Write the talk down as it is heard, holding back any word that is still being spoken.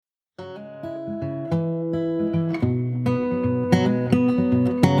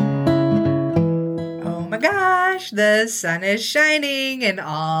gosh, the sun is shining and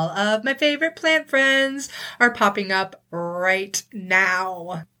all of my favorite plant friends are popping up right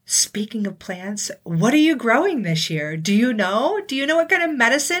now. Speaking of plants, what are you growing this year? Do you know? Do you know what kind of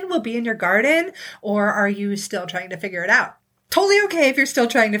medicine will be in your garden? Or are you still trying to figure it out? Totally okay if you're still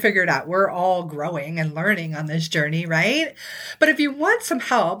trying to figure it out. We're all growing and learning on this journey, right? But if you want some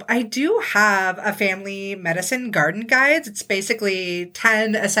help, I do have a family medicine garden guide. It's basically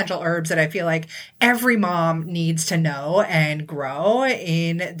 10 essential herbs that I feel like every mom needs to know and grow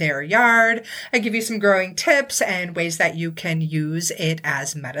in their yard. I give you some growing tips and ways that you can use it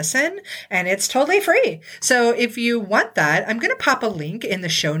as medicine, and it's totally free. So if you want that, I'm going to pop a link in the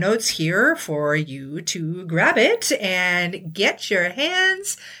show notes here for you to grab it and get your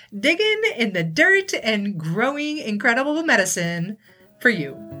hands digging in the dirt and growing incredible medicine for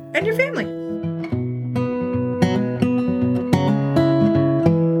you and your family.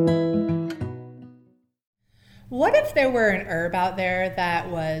 What if there were an herb out there that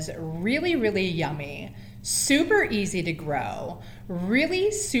was really, really yummy, super easy to grow,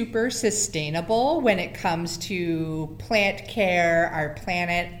 really super sustainable when it comes to plant care, our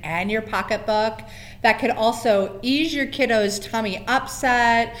planet, and your pocketbook, that could also ease your kiddos' tummy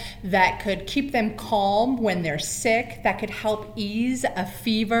upset, that could keep them calm when they're sick, that could help ease a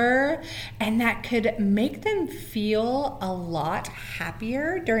fever, and that could make them feel a lot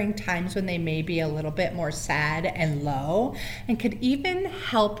happier during times when they may be a little bit more sad and low, and could even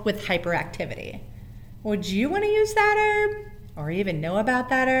help with hyperactivity. Would you want to use that herb or even know about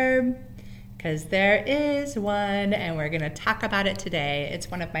that herb? Because there is one, and we're going to talk about it today. It's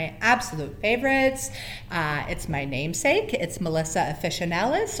one of my absolute favorites. It's my namesake. It's Melissa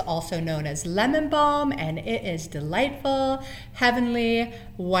officinalis, also known as lemon balm, and it is delightful, heavenly,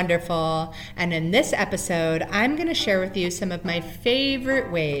 wonderful. And in this episode, I'm going to share with you some of my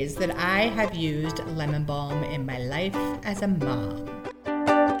favorite ways that I have used lemon balm in my life as a mom.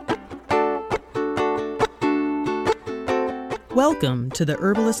 Welcome to the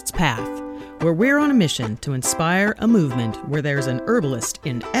Herbalist's Path, where we're on a mission to inspire a movement where there's an herbalist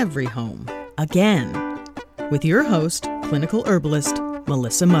in every home. Again, with your host, clinical herbalist,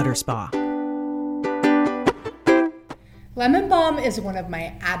 Melissa Mutterspaugh. Lemon balm is one of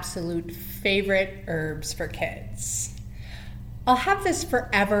my absolute favorite herbs for kids. I'll have this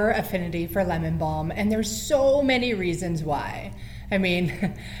forever affinity for lemon balm, and there's so many reasons why. I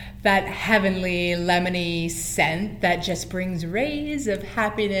mean, that heavenly lemony scent that just brings rays of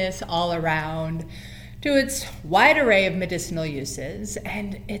happiness all around, to its wide array of medicinal uses,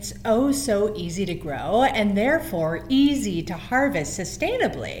 and it's oh so easy to grow and therefore easy to harvest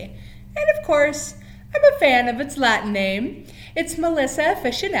sustainably. And of course, I'm a fan of its Latin name. It's Melissa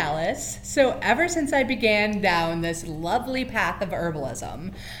officinalis. So ever since I began down this lovely path of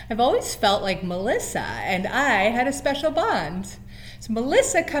herbalism, I've always felt like Melissa and I had a special bond. So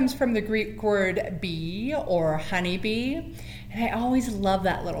Melissa comes from the Greek word bee or honeybee, and I always love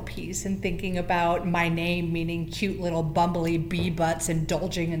that little piece and thinking about my name meaning cute little bumbly bee butts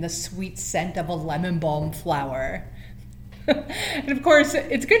indulging in the sweet scent of a lemon balm flower. And of course,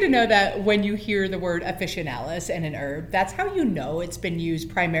 it's good to know that when you hear the word officinalis in an herb, that's how you know it's been used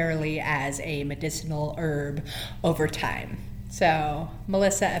primarily as a medicinal herb over time. So,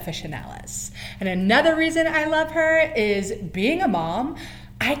 Melissa officinalis. And another reason I love her is being a mom,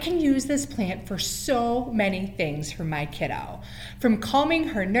 I can use this plant for so many things for my kiddo. From calming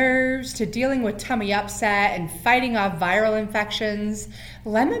her nerves to dealing with tummy upset and fighting off viral infections,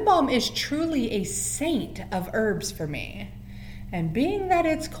 lemon balm is truly a saint of herbs for me. And being that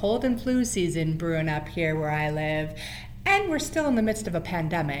it's cold and flu season brewing up here where I live, and we're still in the midst of a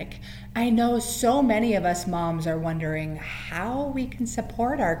pandemic, I know so many of us moms are wondering how we can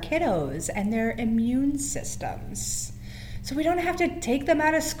support our kiddos and their immune systems, so we don't have to take them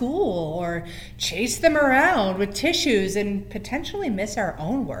out of school or chase them around with tissues and potentially miss our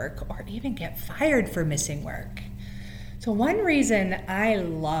own work or even get fired for missing work. So one reason I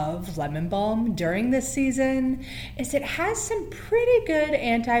love lemon balm during this season is it has some pretty good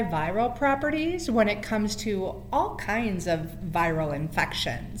antiviral properties when it comes to all kinds of viral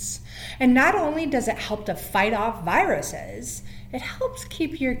infections. And not only does it help to fight off viruses, it helps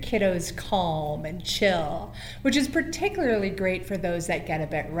keep your kiddos calm and chill, which is particularly great for those that get a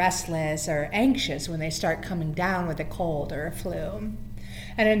bit restless or anxious when they start coming down with a cold or a flu.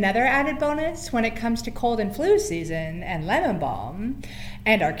 And another added bonus when it comes to cold and flu season and lemon balm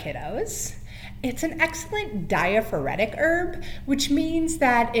and our kiddos, it's an excellent diaphoretic herb, which means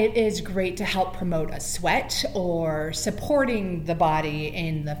that it is great to help promote a sweat or supporting the body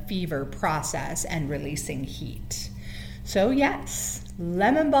in the fever process and releasing heat. So yes,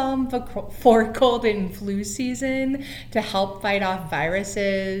 lemon balm for cold and flu season to help fight off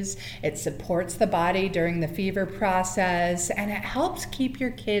viruses. It supports the body during the fever process, and it helps keep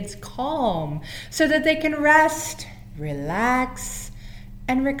your kids calm so that they can rest, relax,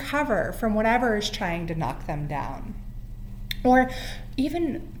 and recover from whatever is trying to knock them down. Or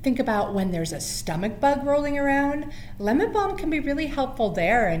even think about when there's a stomach bug rolling around. Lemon balm can be really helpful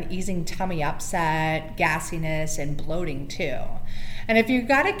there in easing tummy upset, gassiness, and bloating too. And if you've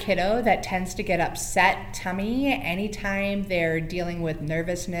got a kiddo that tends to get upset tummy anytime they're dealing with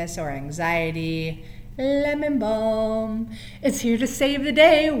nervousness or anxiety, lemon balm is here to save the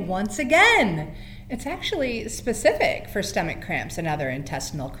day once again. It's actually specific for stomach cramps and other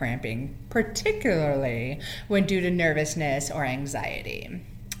intestinal cramping, particularly when due to nervousness or anxiety.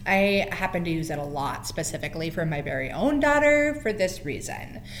 I happen to use it a lot specifically for my very own daughter for this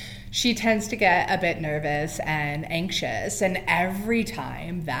reason. She tends to get a bit nervous and anxious, and every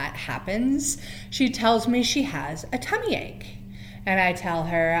time that happens, she tells me she has a tummy ache. And I tell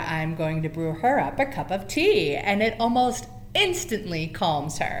her I'm going to brew her up a cup of tea, and it almost instantly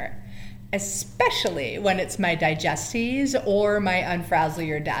calms her. Especially when it's my Digesties or my Unfrazzle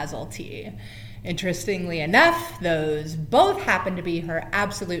Your Dazzle tea. Interestingly enough, those both happen to be her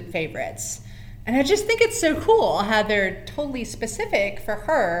absolute favorites. And I just think it's so cool how they're totally specific for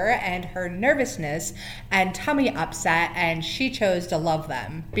her and her nervousness and tummy upset, and she chose to love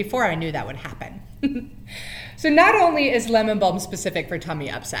them before I knew that would happen. So not only is lemon balm specific for tummy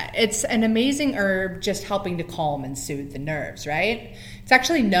upset, it's an amazing herb just helping to calm and soothe the nerves, right? It's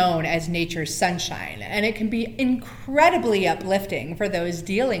actually known as nature's sunshine, and it can be incredibly uplifting for those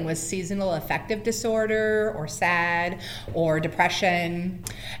dealing with seasonal affective disorder or SAD or depression.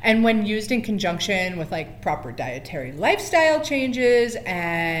 And when used in conjunction with like proper dietary lifestyle changes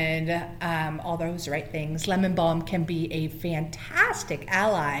and all those right things, lemon balm can be a fantastic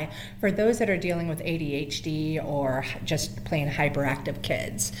ally for those that are dealing with ADHD or just plain hyperactive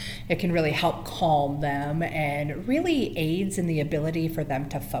kids. It can really help calm them and really aids in the ability for them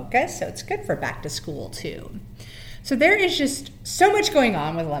to focus. So it's good for back to school too. So there is just so much going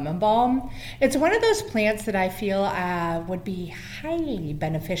on with lemon balm. It's one of those plants that I feel would be highly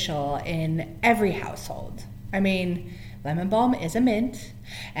beneficial in every household. I mean, lemon balm is a mint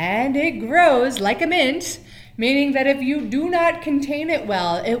and it grows like a mint, meaning that if you do not contain it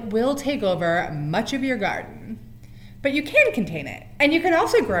well, it will take over much of your garden. But you can contain it, and you can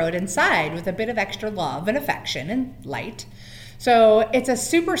also grow it inside with a bit of extra love and affection and light. So it's a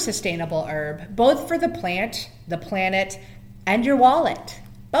super sustainable herb, both for the plant, the planet, and your wallet.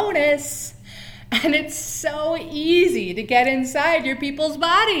 Bonus! And it's so easy to get inside your people's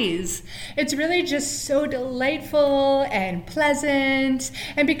bodies. It's really just so delightful and pleasant.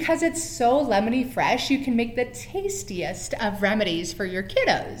 And because it's so lemony fresh, you can make the tastiest of remedies for your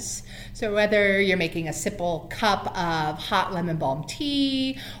kiddos. So whether you're making a simple cup of hot lemon balm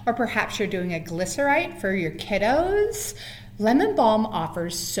tea, or perhaps you're doing a glycerite for your kiddos, lemon balm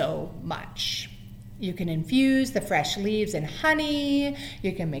offers so much. You can infuse the fresh leaves in honey,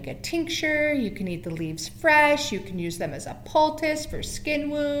 you can make a tincture, you can eat the leaves fresh, you can use them as a poultice for skin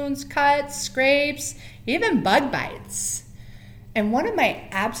wounds, cuts, scrapes, even bug bites. And one of my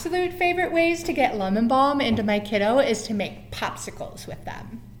absolute favorite ways to get lemon balm into my kiddo is to make popsicles with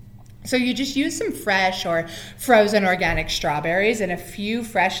them. So you just use some fresh or frozen organic strawberries and a few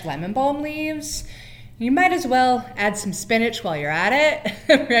fresh lemon balm leaves. You might as well add some spinach while you're at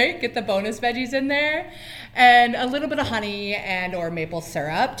it, right? Get the bonus veggies in there. And a little bit of honey and or maple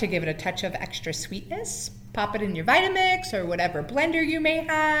syrup to give it a touch of extra sweetness. Pop it in your Vitamix or whatever blender you may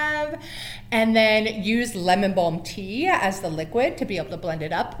have. And then use lemon balm tea as the liquid to be able to blend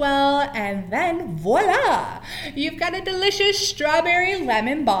it up well. And then voila! You've got a delicious strawberry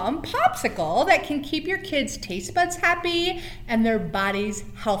lemon balm popsicle that can keep your kids' taste buds happy and their bodies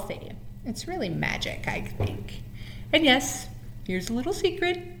healthy. It's really magic, I think. And yes, here's a little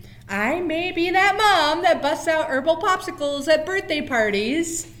secret. I may be that mom that busts out herbal popsicles at birthday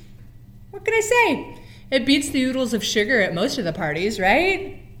parties. What can I say? It beats the oodles of sugar at most of the parties,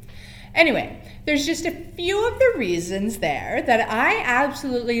 right? Anyway, there's just a few of the reasons there that I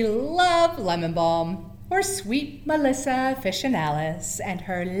absolutely love lemon balm, or sweet Melissa officinalis and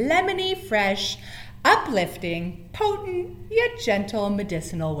her lemony fresh, uplifting, potent, yet gentle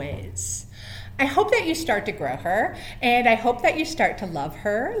medicinal ways. I hope that you start to grow her, and I hope that you start to love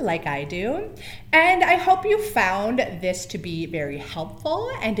her like I do. And I hope you found this to be very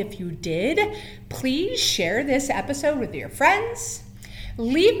helpful. And if you did, please share this episode with your friends.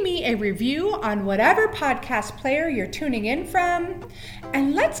 Leave me a review on whatever podcast player you're tuning in from,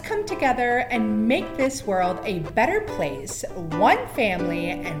 and let's come together and make this world a better place, one family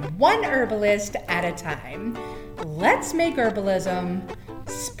and one herbalist at a time. Let's make herbalism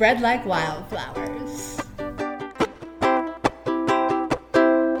spread like wildflowers.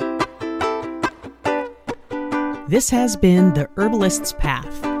 This has been The Herbalist's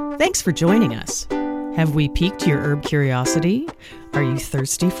Path. Thanks for joining us. Have we piqued your herb curiosity? Are you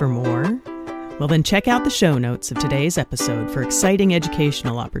thirsty for more? Well, then check out the show notes of today's episode for exciting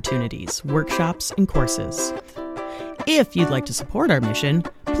educational opportunities, workshops, and courses. If you'd like to support our mission,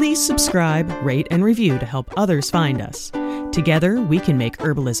 please subscribe, rate, and review to help others find us. Together, we can make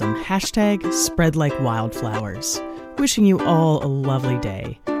herbalism #spread like wildflowers. Wishing you all a lovely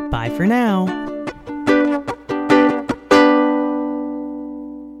day. Bye for now.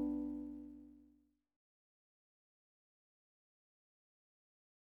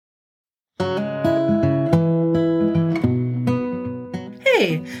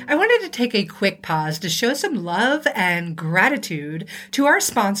 I wanted to take a quick pause to show some love and gratitude to our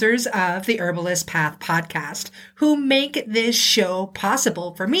sponsors of the Herbalist Path podcast, who make this show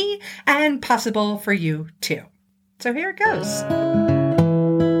possible for me and possible for you too. So here it goes.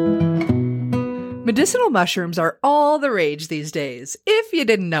 Medicinal mushrooms are all the rage these days, if you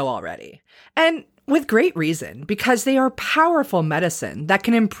didn't know already. And with great reason, because they are powerful medicine that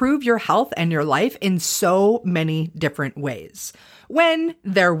can improve your health and your life in so many different ways when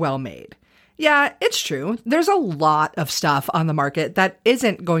they're well made. Yeah, it's true. There's a lot of stuff on the market that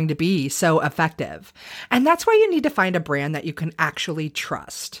isn't going to be so effective. And that's why you need to find a brand that you can actually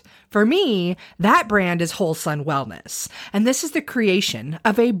trust. For me, that brand is Whole Sun Wellness. And this is the creation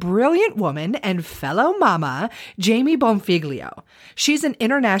of a brilliant woman and fellow mama, Jamie Bonfiglio. She's an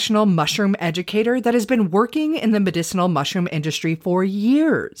international mushroom educator that has been working in the medicinal mushroom industry for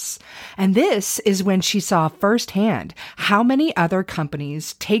years. And this is when she saw firsthand how many other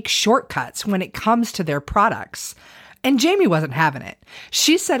companies take shortcuts when it comes to their products. And Jamie wasn't having it.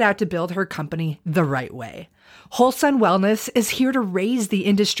 She set out to build her company the right way. Whole Sun Wellness is here to raise the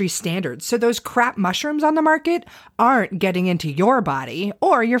industry standards so those crap mushrooms on the market aren't getting into your body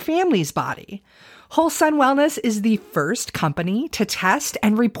or your family's body. Whole Sun Wellness is the first company to test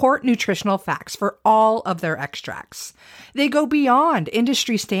and report nutritional facts for all of their extracts. They go beyond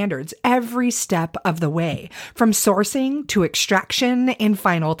industry standards every step of the way, from sourcing to extraction and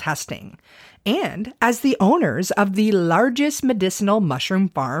final testing. And as the owners of the largest medicinal mushroom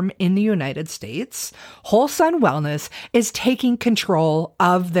farm in the United States, Whole Sun Wellness is taking control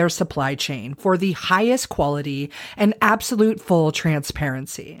of their supply chain for the highest quality and absolute full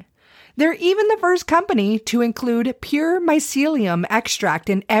transparency. They're even the first company to include pure mycelium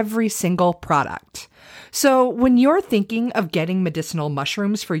extract in every single product. So when you're thinking of getting medicinal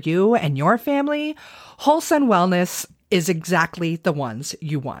mushrooms for you and your family, Whole Sun Wellness is exactly the ones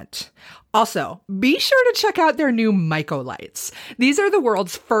you want. Also, be sure to check out their new Mycolites. These are the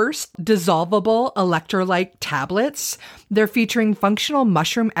world's first dissolvable electrolyte tablets. They're featuring functional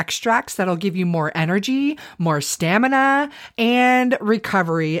mushroom extracts that'll give you more energy, more stamina, and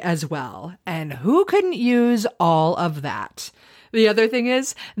recovery as well. And who couldn't use all of that? The other thing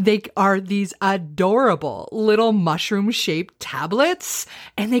is, they are these adorable little mushroom-shaped tablets,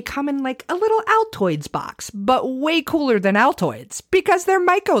 and they come in like a little Altoids box, but way cooler than Altoids, because they're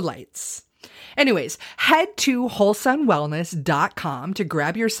Mycolites. Anyways, head to wholesunwellness.com to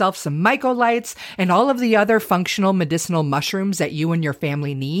grab yourself some Mycolites and all of the other functional medicinal mushrooms that you and your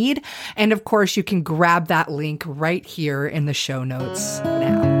family need. And of course, you can grab that link right here in the show notes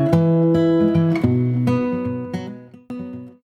now.